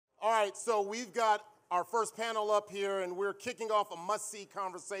right, so we've got our first panel up here, and we're kicking off a must-see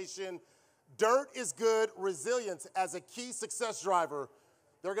conversation. Dirt is good, resilience as a key success driver.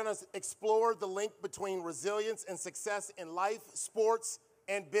 They're going to explore the link between resilience and success in life, sports,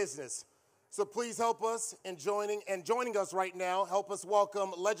 and business. So please help us in joining us right now. Help us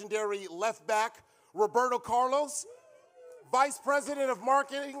welcome legendary left back Roberto Carlos, Vice President of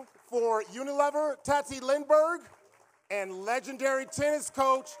Marketing for Unilever, Tati Lindenberg, and legendary tennis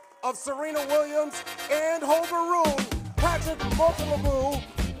coach of Serena Williams and Holger Rune, Patrick Mouratoglou.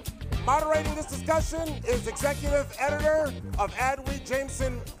 Moderating this discussion is executive editor of Adweek,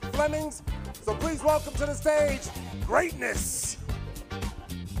 Jameson Flemings. So please welcome to the stage, greatness.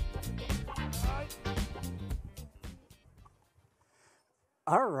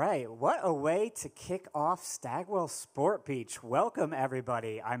 All right, what a way to kick off Stagwell Sport Beach. Welcome,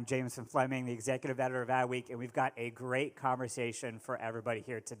 everybody. I'm Jameson Fleming, the executive editor of Adweek, and we've got a great conversation for everybody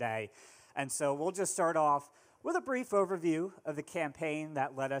here today. And so we'll just start off with a brief overview of the campaign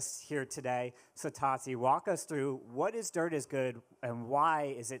that led us here today. So Tati, walk us through what is Dirt is Good and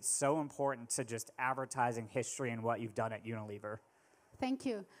why is it so important to just advertising history and what you've done at Unilever? Thank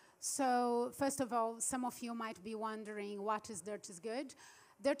you. So first of all, some of you might be wondering, what is Dirt is Good?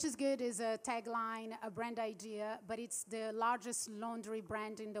 Dirt is Good is a tagline, a brand idea, but it's the largest laundry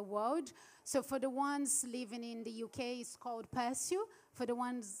brand in the world. So for the ones living in the UK, it's called Persil. For the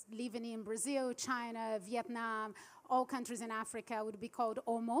ones living in Brazil, China, Vietnam, all countries in Africa would be called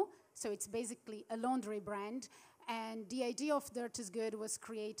Omo. So it's basically a laundry brand. And the idea of Dirt is Good was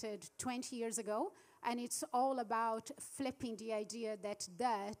created 20 years ago. And it's all about flipping the idea that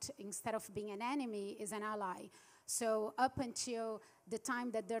dirt, instead of being an enemy, is an ally. So up until the time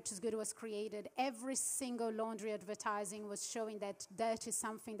that Dirt is Good was created, every single laundry advertising was showing that dirt is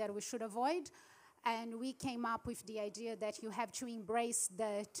something that we should avoid. And we came up with the idea that you have to embrace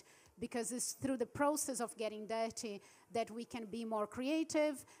dirt because it's through the process of getting dirty that we can be more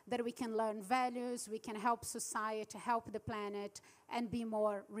creative, that we can learn values, we can help society, help the planet, and be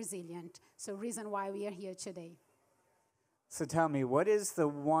more resilient. So reason why we are here today. So tell me, what is the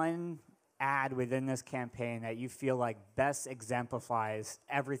one ad within this campaign that you feel like best exemplifies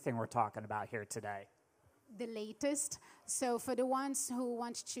everything we're talking about here today? The latest. So for the ones who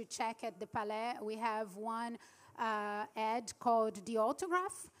want to check at the Palais, we have one ad called The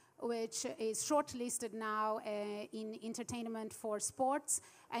Autograph, which is shortlisted now in Entertainment for Sports,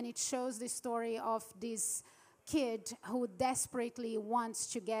 and it shows the story of this kid who desperately wants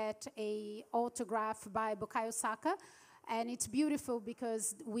to get an autograph by Bukayo Saka. And it's beautiful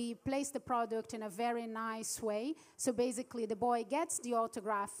because we place the product in a very nice way. So basically, the boy gets the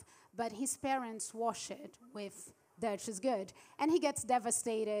autograph, but his parents wash it with Dirt is Good. And he gets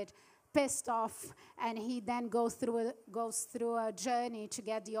devastated, pissed off, and he then goes through a journey to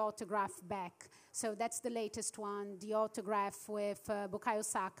get the autograph back. So that's the latest one, the autograph with Bukayo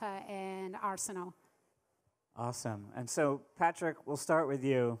Saka and Arsenal. Awesome. And so, Patrick, we'll start with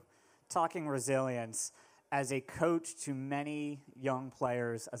you. Talking resilience, as a coach to many young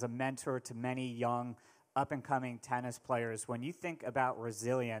players, as a mentor to many young up-and-coming tennis players, when you think about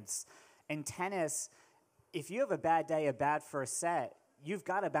resilience, in tennis, if you have a bad day, a bad first set, you've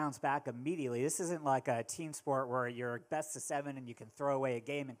got to bounce back immediately. This isn't like a team sport where you're best of 7 and you can throw away a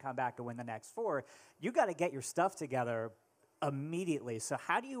game and come back and win the next 4. You got to get your stuff together immediately. So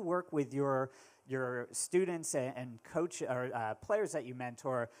how do you work with your students and coach or players that you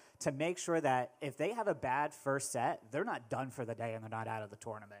mentor to make sure that if they have a bad first set, they're not done for the day and they're not out of the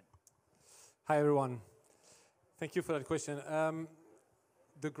tournament? Hi, everyone. Thank you for that question.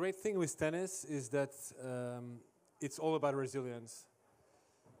 The great thing with tennis is that it's all about resilience.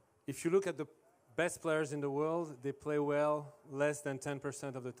 If you look at the best players in the world, they play well less than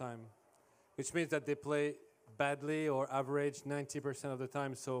 10% of the time, which means that they play badly or average 90% of the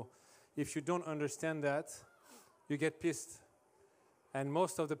time. So if you don't understand that, you get pissed. And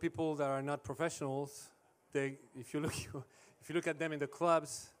most of the people that are not professionals, if you look at them in the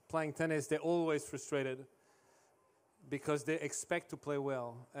clubs playing tennis, they're always frustrated because they expect to play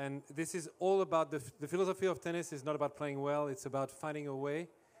well. And this is all about the philosophy of tennis is not about playing well, it's about finding a way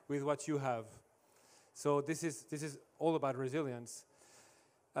with what you have. So this is all about resilience.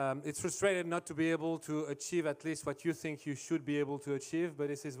 It's frustrating not to be able to achieve at least what you think you should be able to achieve, but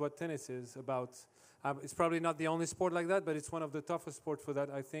this is what tennis is about. It's probably not the only sport like that, but it's one of the toughest sports for that,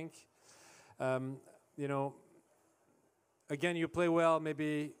 I think. Again, you play well,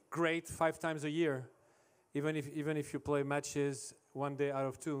 maybe great 5 times a year, even if you play matches 1 day out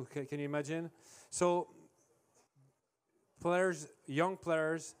of 2. Can you imagine? So young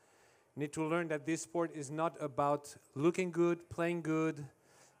players need to learn that this sport is not about looking good, playing good,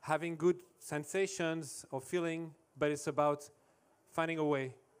 having good sensations or feeling, but it's about finding a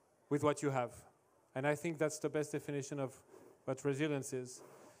way with what you have. And I think that's the best definition of what resilience is.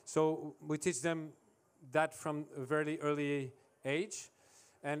 So we teach them that from a very early age.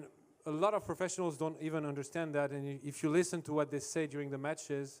 And a lot of professionals don't even understand that. And if you listen to what they say during the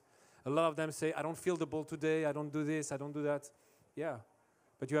matches, a lot of them say, I don't feel the ball today, I don't do this, I don't do that. Yeah,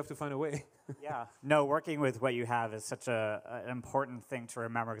 but you have to find a way. Yeah. No, working with what you have is such an important thing to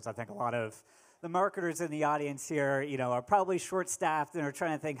remember, because I think a lot of the marketers in the audience here, are probably short-staffed and are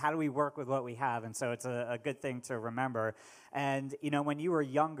trying to think, how do we work with what we have? And so it's a good thing to remember. And, when you were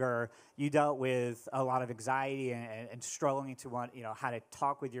younger, you dealt with a lot of anxiety and struggling to want, how to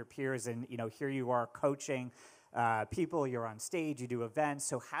talk with your peers. And, here you are coaching people, you're on stage, you do events.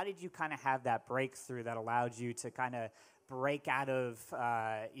 So how did you kind of have that breakthrough that allowed you to kind of break out of,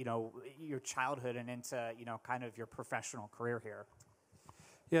 your childhood and into, kind of your professional career here?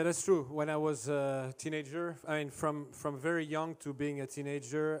 Yeah, that's true. When I was a teenager, from very young to being a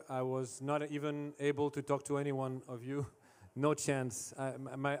teenager, I was not even able to talk to any one of you. No chance.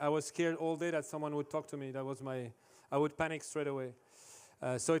 I was scared all day that someone would talk to me. I would panic straight away.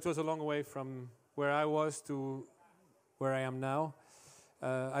 So it was a long way from where I was to where I am now.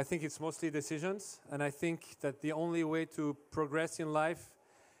 I think it's mostly decisions, and I think that the only way to progress in life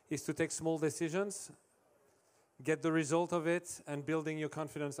is to take small decisions, get the result of it, and building your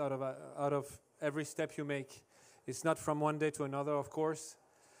confidence out of every step you make. It's not from one day to another, of course.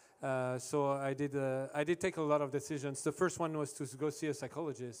 So I did take a lot of decisions. The first one was to go see a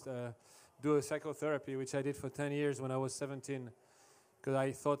psychologist, do a psychotherapy, which I did for 10 years when I was 17, because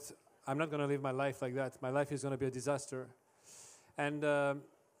I thought, I'm not going to live my life like that. My life is going to be a disaster. And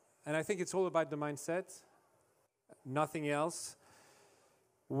I think it's all about the mindset, nothing else.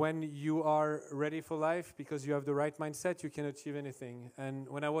 When you are ready for life, because you have the right mindset, you can achieve anything. And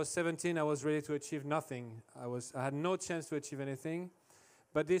when I was 17, I was ready to achieve nothing. I had no chance to achieve anything.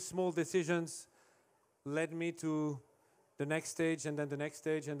 But these small decisions led me to the next stage, and then the next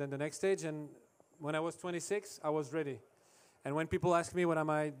stage, and then the next stage. And when I was 26, I was ready. And when people ask me what am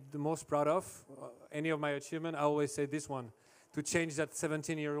I the most proud of, any of my achievement, I always say this one, to change that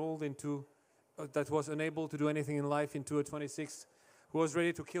 17-year-old into that was unable to do anything in life into a 26 who was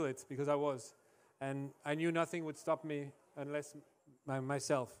ready to kill it, because I was. And I knew nothing would stop me unless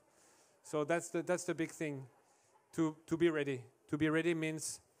myself. So that's the big thing, to be ready. To be ready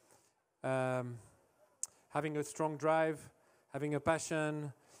means having a strong drive, having a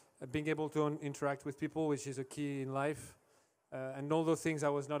passion, being able to interact with people, which is a key in life. And all those things I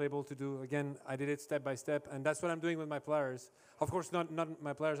was not able to do. Again, I did it step by step, and that's what I'm doing with my players. Of course, not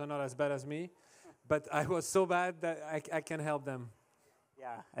my players are not as bad as me, but I was so bad that I can help them.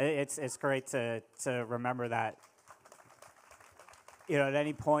 Yeah, it's great to remember that. At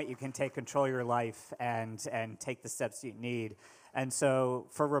any point you can take control of your life and take the steps you need. And so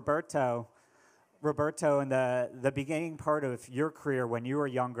for Roberto, in the beginning part of your career when you were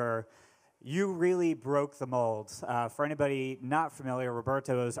younger, you really broke the mold. For anybody not familiar,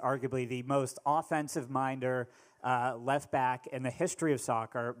 Roberto is arguably the most offensive-minded left back in the history of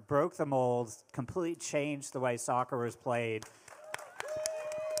soccer, broke the mold, completely changed the way soccer was played.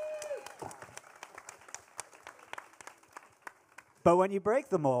 But when you break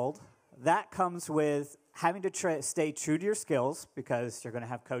the mold, that comes with having to stay true to your skills, because you're going to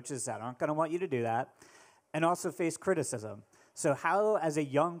have coaches that aren't going to want you to do that, and also face criticism. So how, as a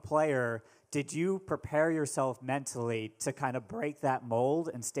young player, did you prepare yourself mentally to kind of break that mold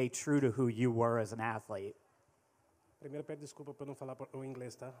and stay true to who you were as an athlete? Primeiro, peço desculpa por não falar o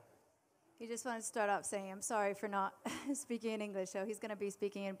inglês, tá? He just wanted to start off saying, I'm sorry for not speaking in English, so he's going to be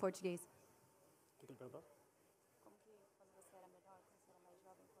speaking in Portuguese. O que ele perguntou?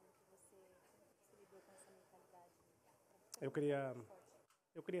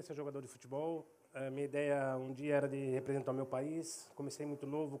 Eu queria ser jogador de futebol. A minha ideia dia era de representar o meu país. Comecei muito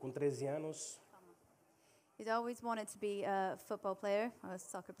novo, com 13 anos. He's always wanted to be a football player, a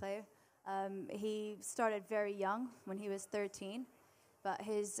soccer player. He started very young, when he was 13, but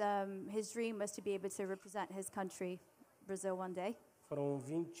his dream was to be able to represent his country, Brazil, one day. Foram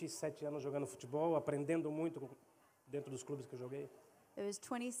 27 anos jogando futebol, aprendendo muito dentro dos clubes que eu joguei. It was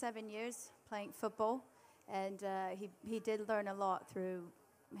 27 years playing football, and he did learn a lot through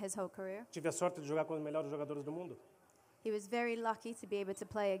his whole career. Tive a sorte de jogar com os melhores jogadores do mundo. He was very lucky to be able to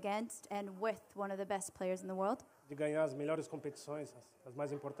play against and with one of the best players in the world. De ganhar as melhores competições, as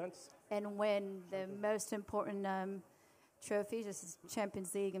mais importantes. And win the most important trophies, just as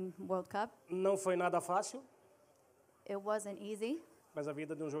Champions League and World Cup. Não foi nada fácil. It wasn't easy. Mas a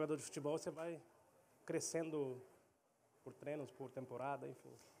vida de jogador de futebol, você vai crescendo por treinos, por temporada,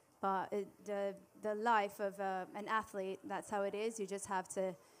 enfim. But the life of an athlete, that's how it is. You just have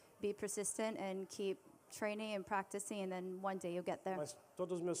to be persistent and keep training and practicing, and then one day you'll get there. Mas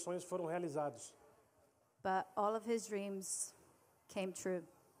todos os meus sonhos foram realizados. But all of his dreams came true.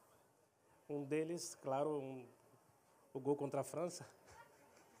 Deles, claro, o gol contra a França.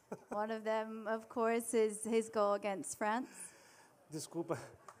 One of them, of course, is his goal against France. Desculpa.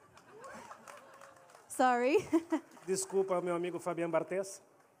 Sorry. Desculpa ao meu amigo Fabian Barthez.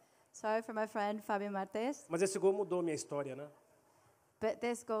 Sorry for my friend Fabio Martes. Mas esse gol mudou minha história, né? But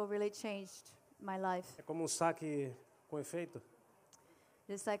this goal really changed my life. É como saque com efeito.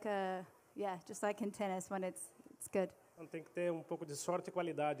 Just like just like in tennis when it's good. Então tem que ter pouco de sorte e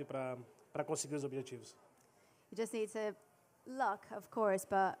qualidade para conseguir os objetivos. You just need to luck, of course,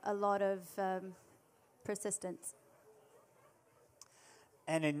 but a lot of persistence.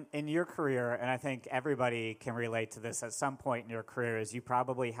 And in your career, and I think everybody can relate to this at some point in your career, is you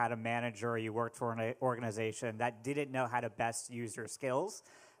probably had a manager or you worked for an organization that didn't know how to best use your skills,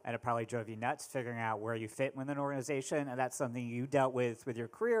 and it probably drove you nuts figuring out where you fit within an organization, and that's something you dealt with your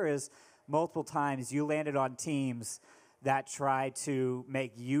career is multiple times you landed on teams that tried to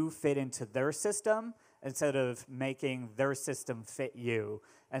make you fit into their system instead of making their system fit you.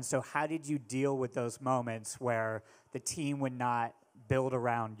 And so how did you deal with those moments where the team would not build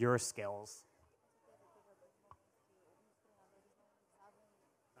around your skills?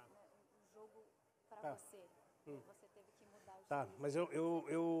 Tá, mas eu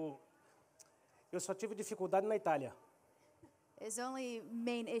só tive dificuldade na Itália. His only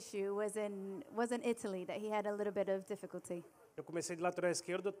main issue was in Italy that he had a little bit of difficulty. Eu comecei de lateral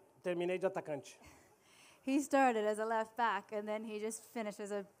esquerdo, terminei de atacante. He started as a left back and then he just finished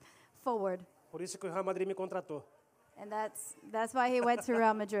as a forward. Por isso que o Real Madrid me contratou. And that's why he went to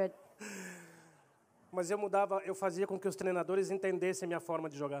Real Madrid. Mas eu fazia com que os treinadores entendessem a minha forma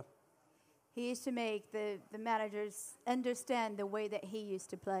de jogar. He used to make the managers understand the way that he used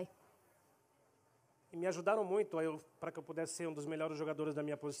to play. E me ajudaram muito para que eu pudesse ser dos melhores jogadores da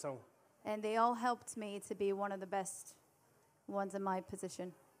minha posição. And they all helped me to be one of the best ones in my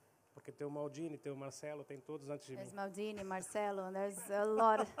position. Porque tem o Maldini, tem o Marcelo, tem todos antes de mim. There's Maldini, Marcelo, and there's a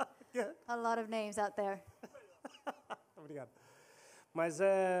lot of names out there. Obrigado. Mas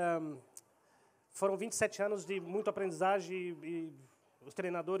foram 27 anos de muito aprendizagem e os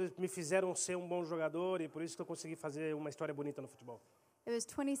treinadores me fizeram ser bom jogador e por isso que eu consegui fazer uma história bonita no futebol. It was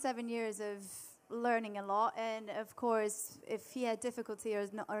 27 years of learning a lot, and of course, if he had difficulty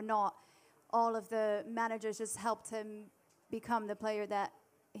or not, all of the managers just helped him become the player that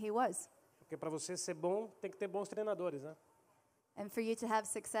he was. Porque para você ser bom, tem que ter bons treinadores, né? And for you to have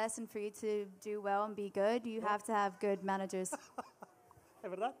success and for you to do well and be good, you have to have good managers. É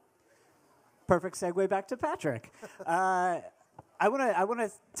verdade? Perfect segue back to Patrick. I want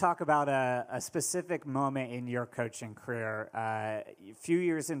to talk about a specific moment in your coaching career. A few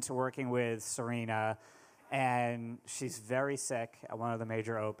years into working with Serena, and she's very sick at one of the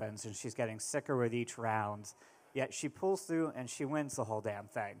major opens, and she's getting sicker with each round. Yet she pulls through and she wins the whole damn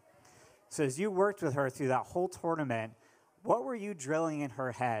thing. So as you worked with her through that whole tournament, what were you drilling in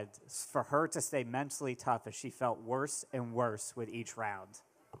her head for her to stay mentally tough as she felt worse and worse with each round?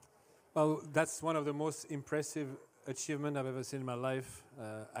 Well, that's one of the most impressive achievements I've ever seen in my life.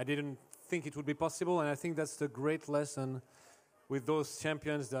 I didn't think it would be possible, and I think that's the great lesson with those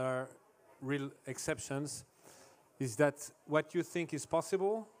champions that are real exceptions, is that what you think is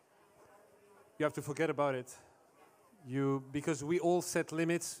possible, you have to forget about it. Because we all set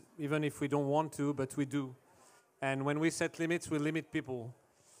limits, even if we don't want to, but we do. And when we set limits, we limit people.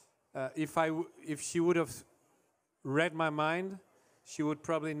 If she would have read my mind, she would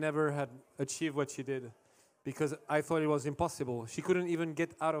probably never have achieved what she did, because I thought it was impossible. She couldn't even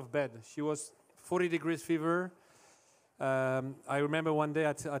get out of bed. She was 40 degrees fever. I remember one day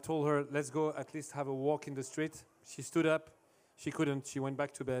I told her, let's go at least have a walk in the street. She stood up. She couldn't. She went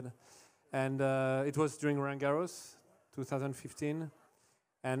back to bed. And it was during Roland Garros, 2015.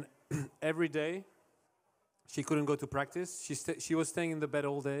 And every day, she couldn't go to practice. She was staying in the bed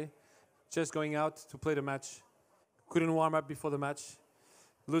all day, just going out to play the match. Couldn't warm up before the match.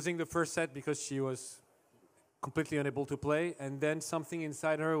 Losing the first set because she was completely unable to play. And then something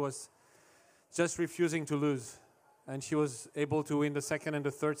inside her was just refusing to lose. And she was able to win the second and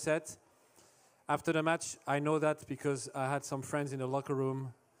the third set. After the match, I know that because I had some friends in the locker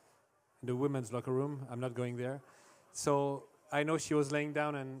room, in the women's locker room. I'm not going there. So I know she was laying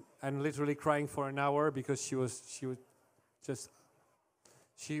down and literally crying for an hour because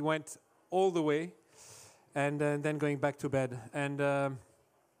she went all the way and then going back to bed. And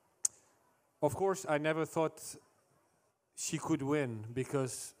of course, I never thought she could win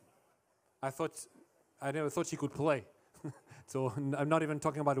because I never thought she could play. So I'm not even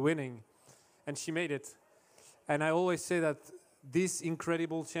talking about winning. And she made it. And I always say that these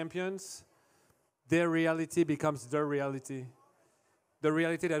incredible champions, their reality becomes their reality. The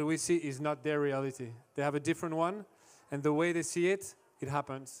reality that we see is not their reality. They have a different one, and the way they see it, it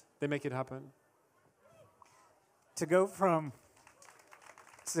happens. They make it happen. To go from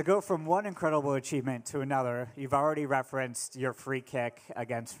one incredible achievement to another, you've already referenced your free kick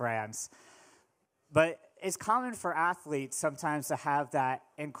against France. But it's common for athletes sometimes to have that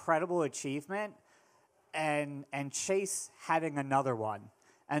incredible achievement and chase having another one.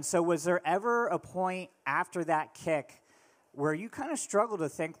 And so was there ever a point after that kick where you kind of struggle to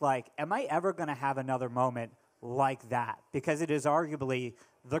think like, am I ever going to have another moment like that? Because it is arguably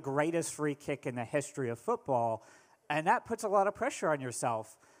the greatest free kick in the history of football. And that puts a lot of pressure on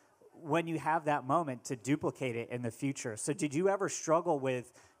yourself when you have that moment to duplicate it in the future. So did you ever struggle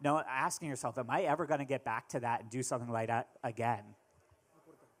with asking yourself, am I ever going to get back to that and do something like that again?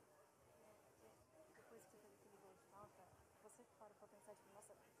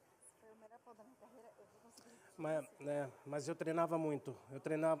 Mas eu treinava muito. Eu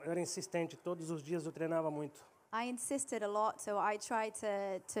era insistente. Todos os dias eu treinava muito. I insisted a lot, so I tried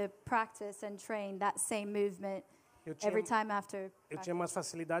to practice and train that same movement every time after. Eu tinha mais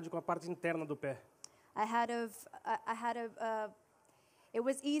facilidade com a parte interna do pé. It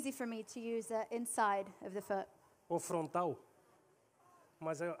was easy for me to use the inside of the foot. O frontal.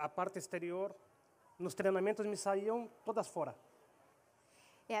 Mas a parte exterior, nos treinamentos me saíam todas fora.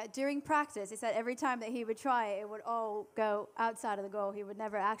 Yeah, during practice, he said every time that he would try, it would all go outside of the goal. He would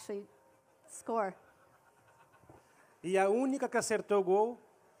never actually score. E a única que acertou o gol.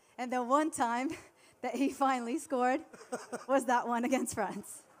 And the one time that he finally scored was that one against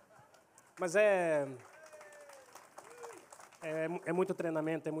France. Mas é muito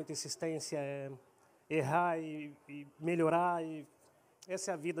treinamento, é muita insistência, é errar e melhorar. E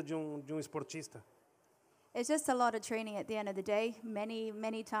essa é a vida de um esportista. It's just a lot of training at the end of the day.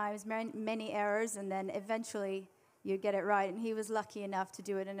 Many times, many errors, and then eventually you get it right. And he was lucky enough to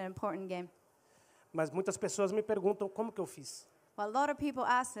do it in an important game. Mas muitas pessoas me perguntam como que eu fiz. Well, a lot of people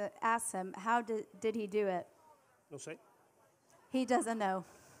ask him, how did he do it? Não sei. He doesn't know.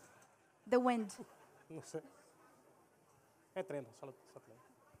 The wind. Não sei. É treino, só treino.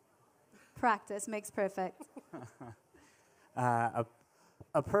 Practice makes perfect.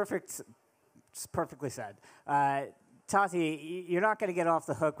 Perfectly said. Tati, you're not going to get off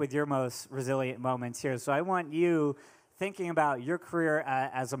the hook with your most resilient moments here. So I want you, thinking about your career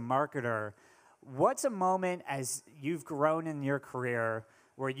as a marketer, what's a moment as you've grown in your career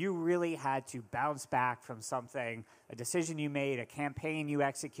where you really had to bounce back from something, a decision you made, a campaign you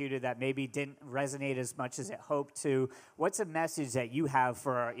executed that maybe didn't resonate as much as it hoped to? What's a message that you have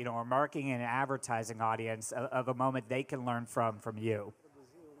for a marketing and advertising audience of a moment they can learn from you?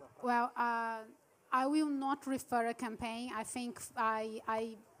 Well, I will not refer a campaign. I think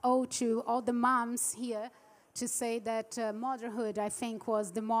I owe to all the moms here to say that motherhood, I think,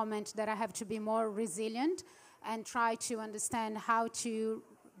 was the moment that I have to be more resilient and try to understand how to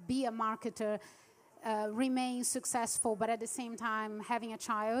be a marketer, remain successful, but at the same time having a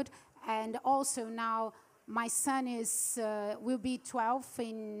child. And also now my son will be 12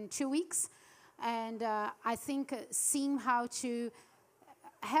 in 2 weeks. And I think seeing how to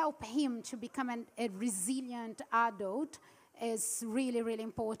help him to become a resilient adult is really, really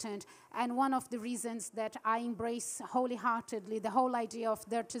important. And one of the reasons that I embrace wholeheartedly the whole idea of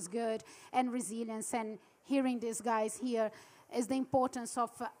dirt is good and resilience and hearing these guys here is the importance of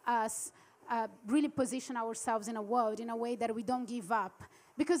us really position ourselves in a world in a way that we don't give up.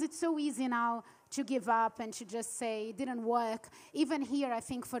 Because it's so easy now to give up and to just say it didn't work. Even here, I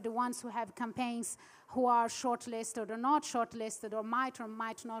think for the ones who have campaigns who are shortlisted or not shortlisted or might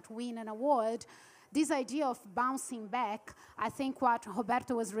not win an award, this idea of bouncing back, I think what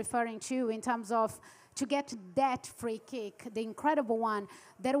Roberto was referring to in terms of to get that free kick, the incredible one,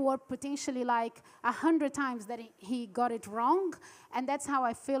 there were potentially like 100 times that he got it wrong, and that's how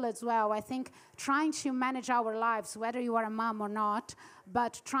I feel as well. I think trying to manage our lives, whether you are a mom or not,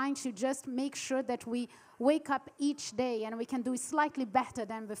 but trying to just make sure that we wake up each day and we can do slightly better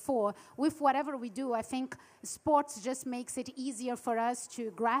than before. With whatever we do, I think sports just makes it easier for us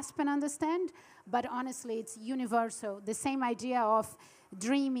to grasp and understand, but honestly, it's universal. The same idea of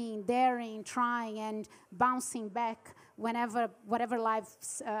dreaming, daring, trying, and bouncing back whatever life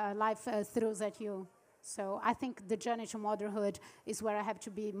throws at you. So I think the journey to motherhood is where I have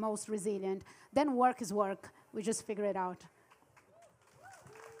to be most resilient. Then work is work. We just figure it out.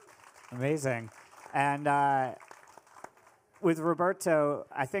 Amazing. And with Roberto,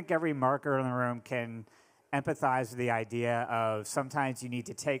 I think every marker in the room can empathize with the idea of sometimes you need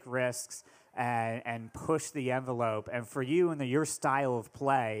to take risks and push the envelope. And for you and your style of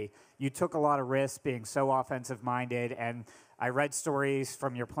play, you took a lot of risks being so offensive-minded. And I read stories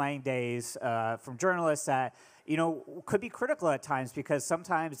from your playing days from journalists that, you know, could be critical at times because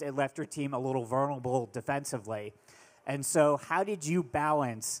sometimes it left your team a little vulnerable defensively. And so how did you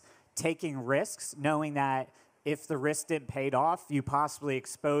balance taking risks, knowing that if the risk didn't pay off, you possibly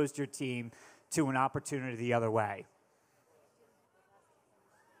exposed your team to an opportunity the other way?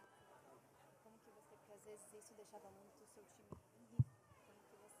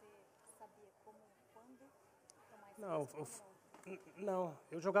 Não,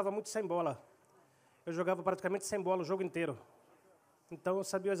 eu jogava muito sem bola. Eu jogava praticamente sem bola o jogo inteiro. Então eu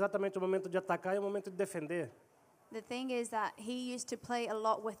sabia exatamente o momento de atacar e o momento de defender. The thing is that he used to play a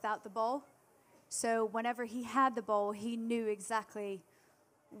lot without the ball. So whenever he had the ball, he knew exactly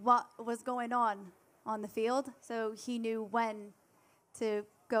what was going on the field. So he knew when to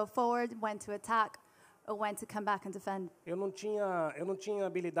go forward, when to attack, or when to come back and defend. Eu não tinha a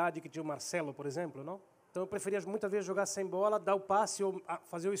habilidade que tinha o Marcelo, por exemplo, não? Então eu preferia muitas vezes jogar sem bola, dar o passe, ou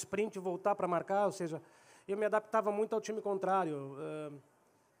fazer o sprint e voltar para marcar, ou seja, eu me adaptava muito ao time contrário.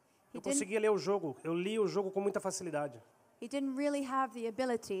 Eu conseguia ler o jogo, eu lia o jogo com muita facilidade. He didn't really have the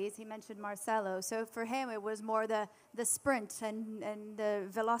abilities. He mentioned Marcelo. So for him, it was more the sprint and the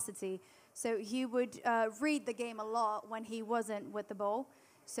velocity. So he would read the game a lot when he wasn't with the ball.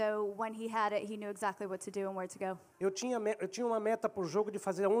 So when he had it, he knew exactly what to do and where to go. Eu tinha uma meta por jogo de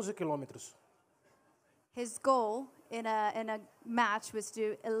fazer 11 quilômetros. His goal in a match was to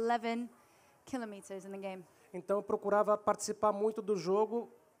do 11 kilometers in the game. Então eu procurava participar muito do jogo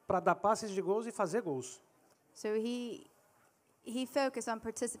para dar passes de gols e fazer gols. So he focused on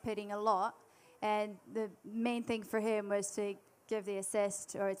participating a lot, and the main thing for him was to give the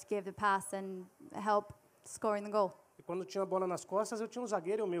assist or to give the pass and help scoring the goal. E quando tinha a bola nas costas, eu tinha um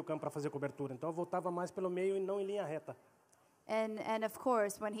zagueiro e um meio-campo para fazer cobertura. Então eu voltava mais pelo meio e não em linha reta. And of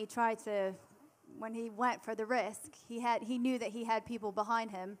course, when he went for the risk, he knew that he had people behind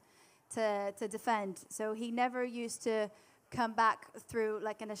him to defend. So he never used to come back through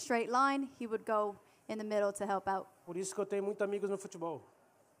like in a straight line. He would go in the middle to help out. Por isso que eu tenho muitos amigos no futebol.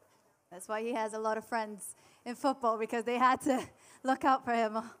 That's why he has a lot of friends in football, because they had to look out for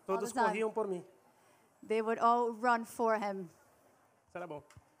him all Todos the time. corriam por mim. They would all run for him. Isso era bom.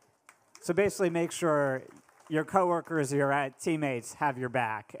 So basically make sure your coworkers, your teammates have your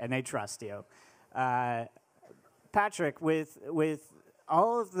back and they trust you. Patrick, with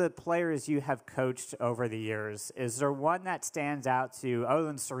all of the players you have coached over the years, is there one that stands out to you, other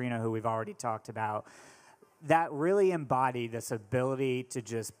than Serena, who we've already talked about, that really embodied this ability to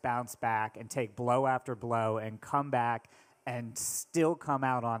just bounce back and take blow after blow and come back and still come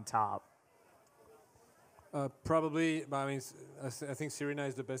out on top? Probably, I mean, I think Serena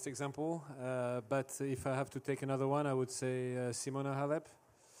is the best example. But if I have to take another one, I would say Simona Halep.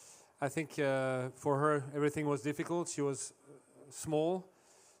 I think for her, everything was difficult. She was small,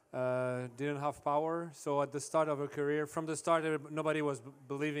 didn't have power. So at the start of her career, from the start, nobody was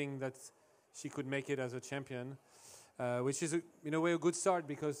believing that she could make it as a champion, which is, in a way, a good start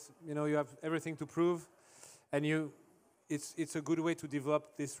because, you know, you have everything to prove. And it's a good way to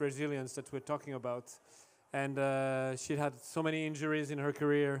develop this resilience that we're talking about. And she had so many injuries in her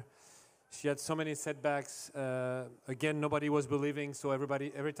career. She had so many setbacks. Again, nobody was believing, so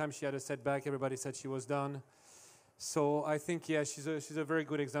every time she had a setback, everybody said she was done. So I think, yeah, she's a very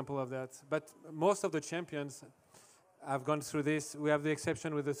good example of that. But most of the champions have gone through this. We have the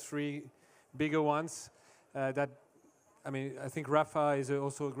exception with the three bigger ones. I think Rafa is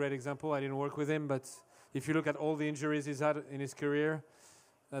also a great example. I didn't work with him, but if you look at all the injuries he's had in his career,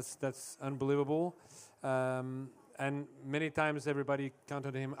 that's unbelievable. And many times everybody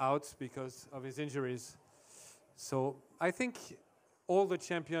counted him out because of his injuries. So I think all the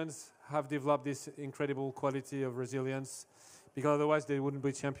champions have developed this incredible quality of resilience because otherwise they wouldn't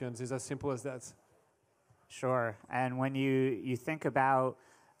be champions. It's as simple as that. Sure. And when you think about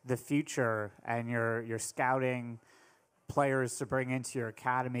the future and you're scouting players to bring into your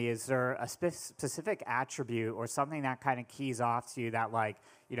academy, is there a specific attribute or something that kind of keys off to you that, like,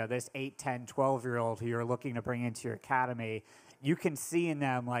 you know, this 8, 10, 12-year-old who you're looking to bring into your academy, you can see in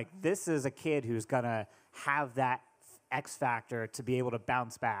them, like, this is a kid who's going to have that X factor to be able to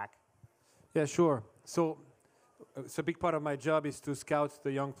bounce back? Yeah, sure. So a big part of my job is to scout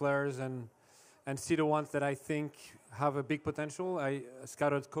the young players and see the ones that I think have a big potential. I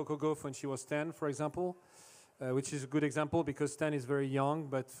scouted Coco Gauff when she was 10, for example, which is a good example because 10 is very young,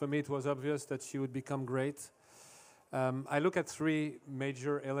 but for me it was obvious that she would become great. I look at three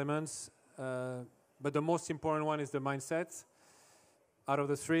major elements, but the most important one is the mindset. Out of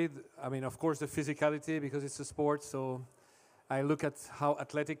the three, I mean, of course, the physicality, because it's a sport, so I look at how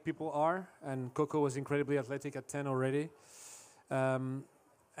athletic people are, and Coco was incredibly athletic at 10 already. And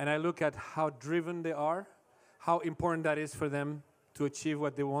I look at how driven they are, how important that is for them to achieve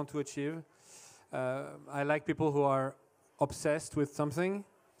what they want to achieve. I like people who are obsessed with something.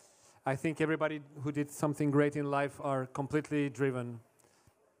 I think everybody who did something great in life are completely driven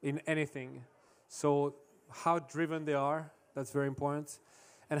in anything. So how driven they are, that's very important.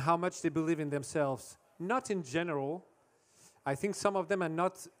 And how much they believe in themselves. Not in general. I think some of them are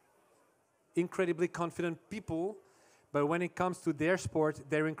not incredibly confident people, but when it comes to their sport,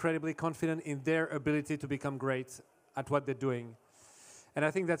 they're incredibly confident in their ability to become great at what they're doing. And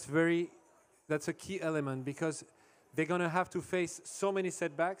I think that's a key element, because they're going to have to face so many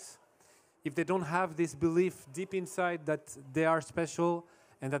setbacks. If they don't have this belief deep inside that they are special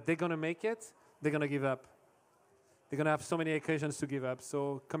and that they're going to make it, they're going to give up. They're going to have so many occasions to give up.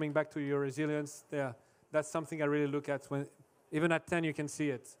 So coming back to your resilience, that's something I really look at. When even at 10, you can see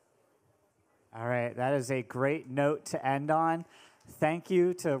it. All right, that is a great note to end on. Thank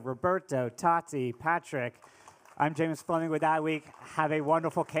you to Roberto, Tati, Patrick. I'm James Fleming with That Week. Have a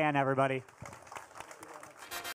wonderful can, everybody.